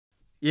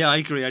Yeah, I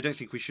agree. I don't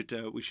think we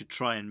should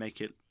try and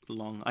make it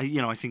long.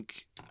 I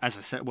think, as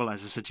I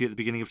said to you at the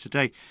beginning of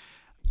today,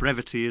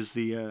 brevity is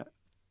the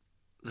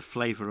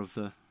flavour of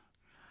the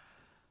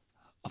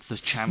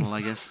channel,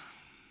 I guess.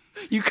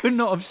 You could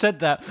not have said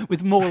that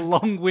with more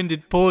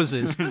long-winded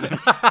pauses.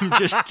 I'm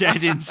just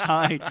dead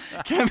inside.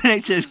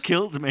 Terminator has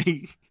killed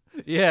me.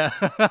 Yeah.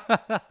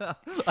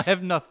 I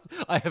have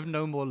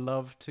no more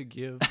love to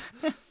give.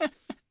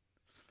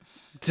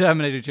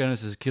 Terminator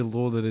Genesis killed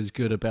all that is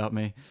good about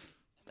me.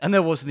 And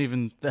there wasn't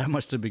even that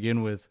much to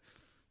begin with.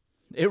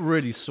 It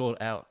really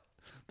sought out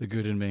the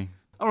good in me.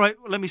 All right,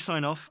 well, let me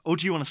sign off. Or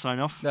do you want to sign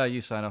off? No,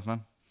 you sign off,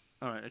 man.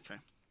 All right, okay.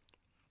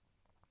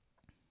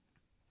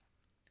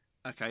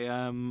 Okay,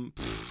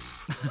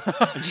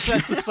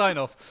 That's the sign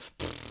off.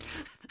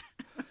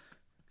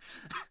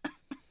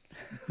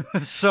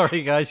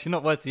 Sorry, guys, you're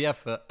not worth the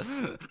effort.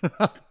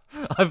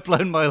 I've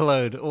blown my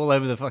load all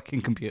over the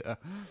fucking computer.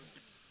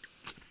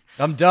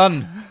 I'm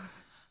done.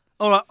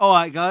 All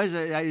right, guys.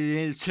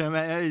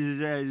 Terminator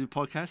is a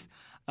podcast.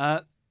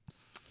 I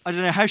don't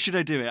know. How should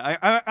I do it?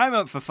 I'm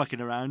up for fucking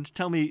around.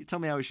 Tell me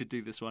how we should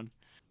do this one.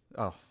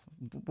 Oh,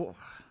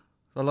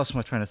 I lost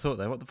my train of thought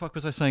there. What the fuck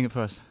was I saying at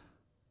first?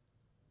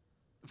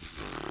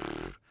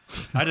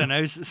 I don't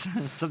know.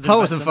 Something I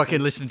wasn't fucking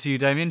listening to you,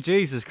 Damien.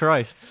 Jesus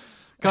Christ.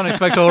 Can't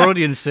expect our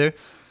audience to.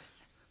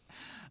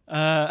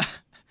 I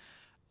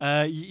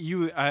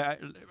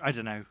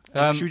don't know.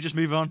 Should we just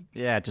move on?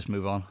 Yeah, just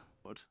move on.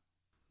 What?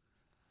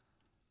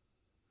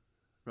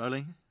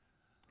 Rolling?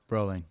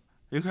 Rolling.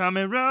 You call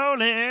me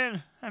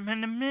rolling. I'm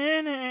in a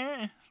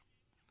minute.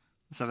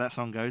 That's how that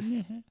song goes.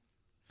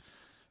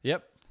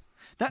 Yep.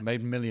 That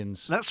made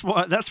millions. That's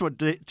what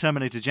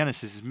Terminator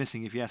Genesis is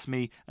missing, if you ask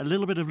me. A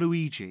little bit of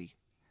Luigi.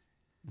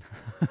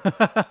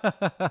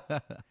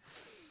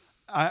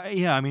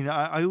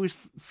 I always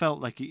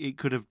felt like it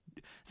could have.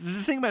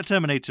 The thing about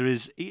Terminator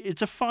is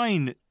it's a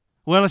fine.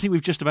 Well, I think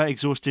we've just about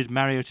exhausted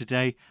Mario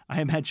today. I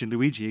imagine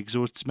Luigi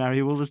exhausts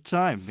Mario all the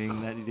time,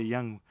 being the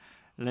young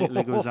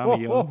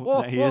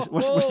Leguizamo that he is.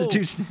 What's the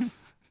dude's name?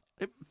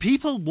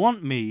 People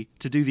want me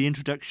to do the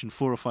introduction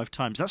 4 or 5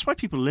 times. That's why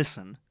people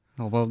listen.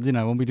 Oh, well,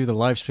 when we do the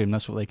live stream,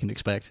 that's what they can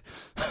expect.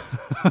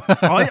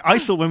 I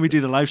thought when we do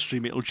the live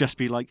stream, it'll just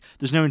be like,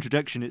 there's no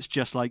introduction, it's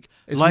just like...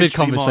 It's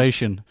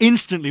mid-conversation.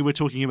 Instantly, we're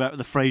talking about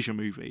the Frasier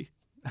movie.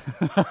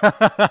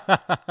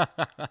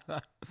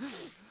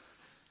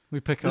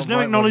 There's no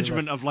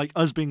acknowledgement of like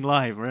us being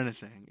live or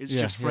anything. It's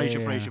just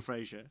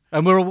Frasier.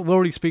 And we're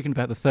already speaking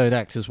about the third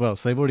act as well,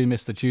 so they've already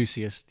missed the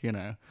juiciest,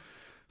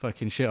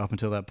 fucking shit up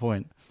until that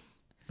point.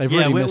 They've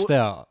really missed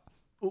out.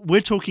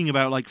 We're talking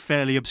about like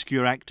fairly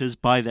obscure actors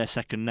by their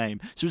second name,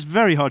 so it's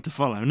very hard to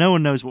follow. No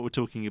one knows what we're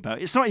talking about.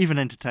 It's not even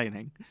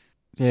entertaining.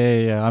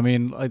 Yeah. I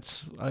mean, I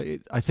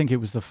think it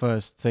was the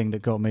first thing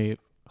that got me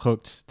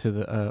hooked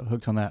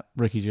on that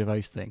Ricky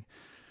Gervais thing.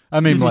 I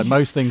mean, like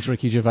most things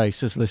Ricky Gervais,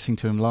 just listening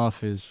to him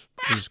laugh is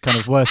kind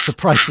of worth the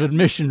price of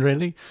admission,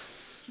 really.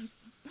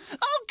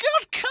 Oh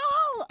God,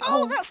 Carl!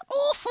 Oh, that's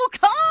awful,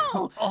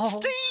 Carl!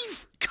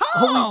 Steve,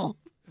 Carl!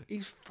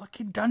 He's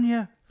fucking done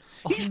you.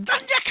 He's done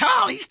ya,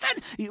 Carl. He's done.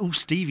 Oh,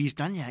 Steve, he's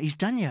done ya. He's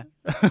done ya.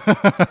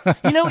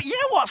 You know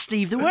what,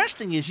 Steve? The worst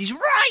thing is he's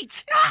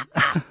right.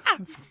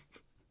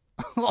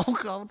 Oh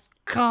God,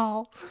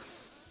 Carl.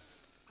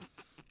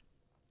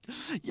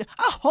 Yeah,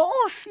 a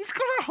horse. He's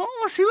got a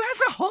horse. Who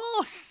has a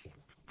horse?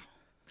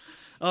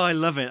 Oh, I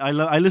love it.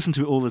 I listen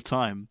to it all the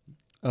time.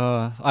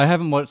 I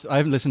haven't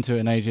listened to it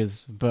in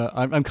ages, but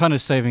I'm kind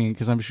of saving it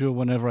because I'm sure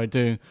whenever I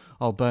do,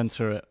 I'll burn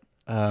through it.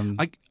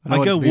 I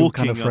go walking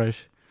kind of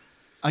fresh.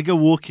 I go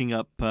walking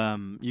up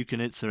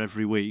Yukonitsa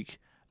every week,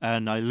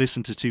 and I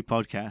listen to 2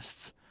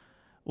 podcasts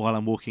while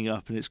I'm walking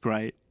up, and it's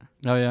great.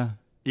 Oh yeah,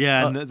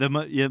 yeah. And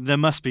there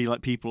must be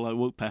like people I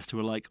walk past who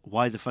are like,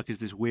 "Why the fuck is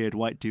this weird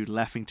white dude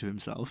laughing to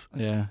himself?"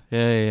 Yeah.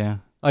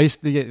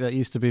 That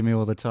used to be me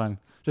all the time,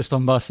 just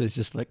on buses,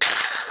 just like.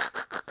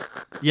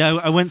 Yeah,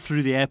 I went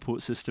through the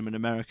airport system in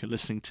America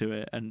listening to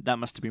it, and that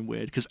must have been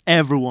weird because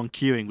everyone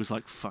queuing was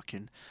like,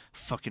 "Fucking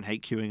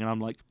hate queuing," and I'm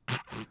like.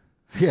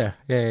 Yeah.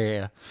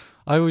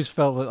 I always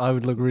felt that I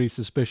would look really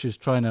suspicious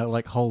trying to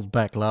like hold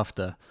back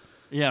laughter.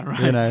 Yeah,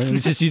 right.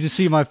 It's just you just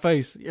see my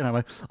face.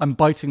 I'm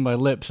biting my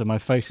lips and my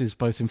face is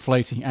both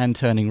inflating and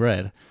turning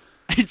red.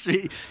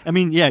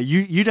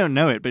 You don't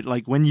know it, but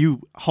like when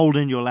you hold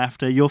in your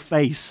laughter, your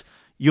face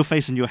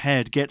and your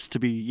head gets to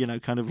be,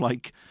 kind of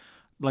like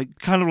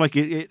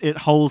it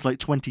holds like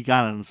 20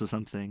 gallons or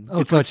something. Oh,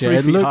 it's like 3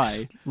 feet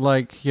high.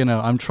 Like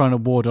I'm trying to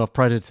ward off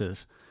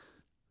predators.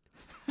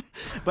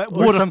 But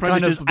ward off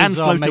predators and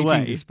float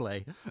away.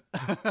 Display.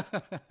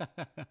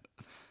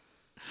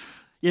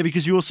 Yeah,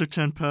 because you also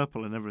turn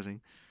purple and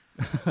everything.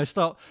 I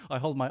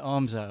hold my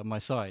arms out at my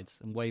sides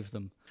and wave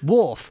them.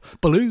 Wharf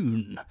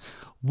balloon,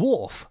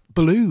 wharf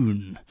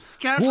balloon,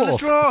 cancel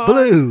wharf the draw.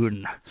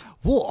 Balloon,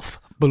 wharf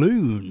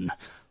balloon,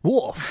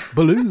 wharf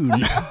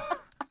balloon.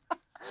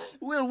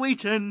 Will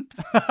Wheaton,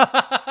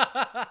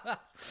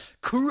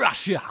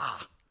 crusher.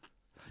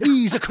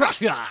 He's a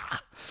crusher.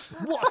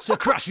 What's a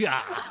crusher?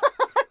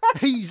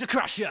 He's a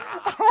crusher.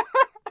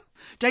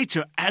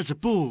 Data as a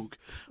Borg.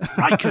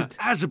 Riker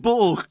as a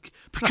Borg.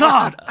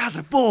 Picard as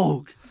a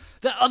Borg.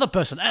 That other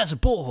person as a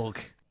Borg.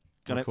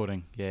 Got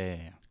Recording. it?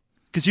 Yeah.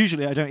 Because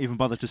usually I don't even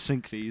bother to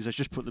sync these. I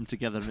just put them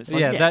together and it's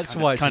like, that's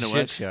why it's a shit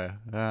works. show.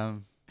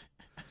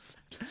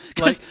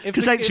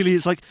 Because actually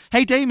it's like,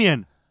 hey,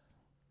 Damien.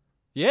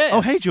 Yeah.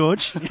 Oh, hey,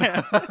 George.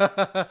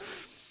 Yeah.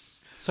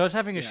 So I was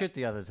having a shit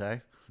the other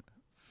day.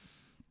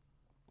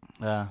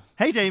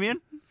 Hey, Damien.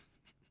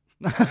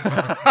 And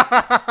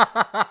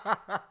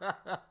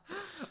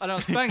I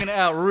was banging it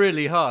out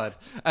really hard.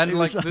 And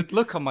like the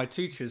look on my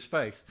teacher's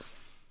face.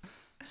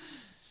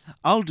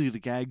 I'll do the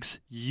gags,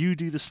 you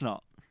do the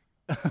snot.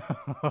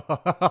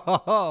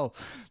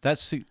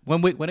 That's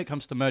when it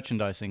comes to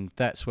merchandising,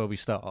 that's where we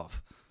start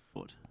off.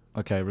 What?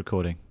 Okay,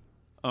 recording.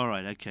 All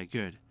right, okay,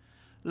 good.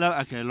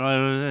 Okay,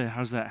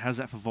 how's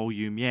that for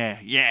volume? Yeah.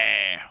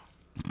 Yeah.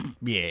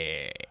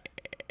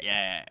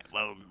 Yeah.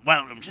 Well,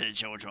 welcome to the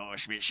George R.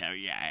 Smith Show,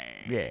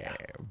 Yeah.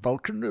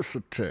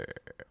 Volcanicity.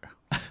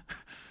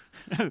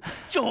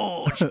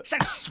 George, so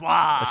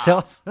suave.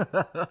 Myself?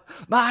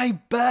 My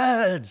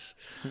birds!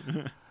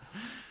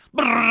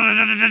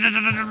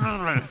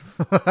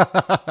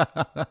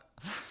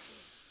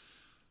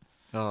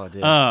 Oh,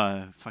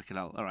 dear. Fucking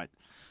hell. All right.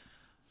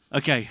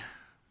 Okay.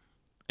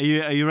 Are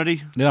you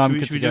ready? Yeah, I'm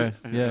good to go.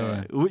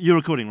 Yeah. Right. You're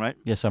recording, right?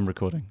 Yes, I'm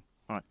recording.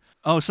 All right.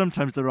 Oh,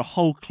 sometimes there are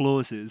whole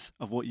clauses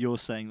of what you're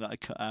saying that I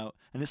cut out.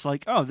 And it's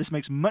like, oh, this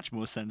makes much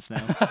more sense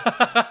now.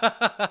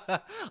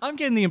 I'm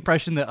getting the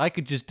impression that I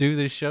could just do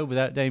this show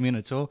without Damien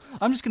at all.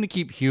 I'm just going to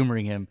keep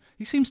humouring him.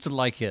 He seems to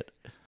like it.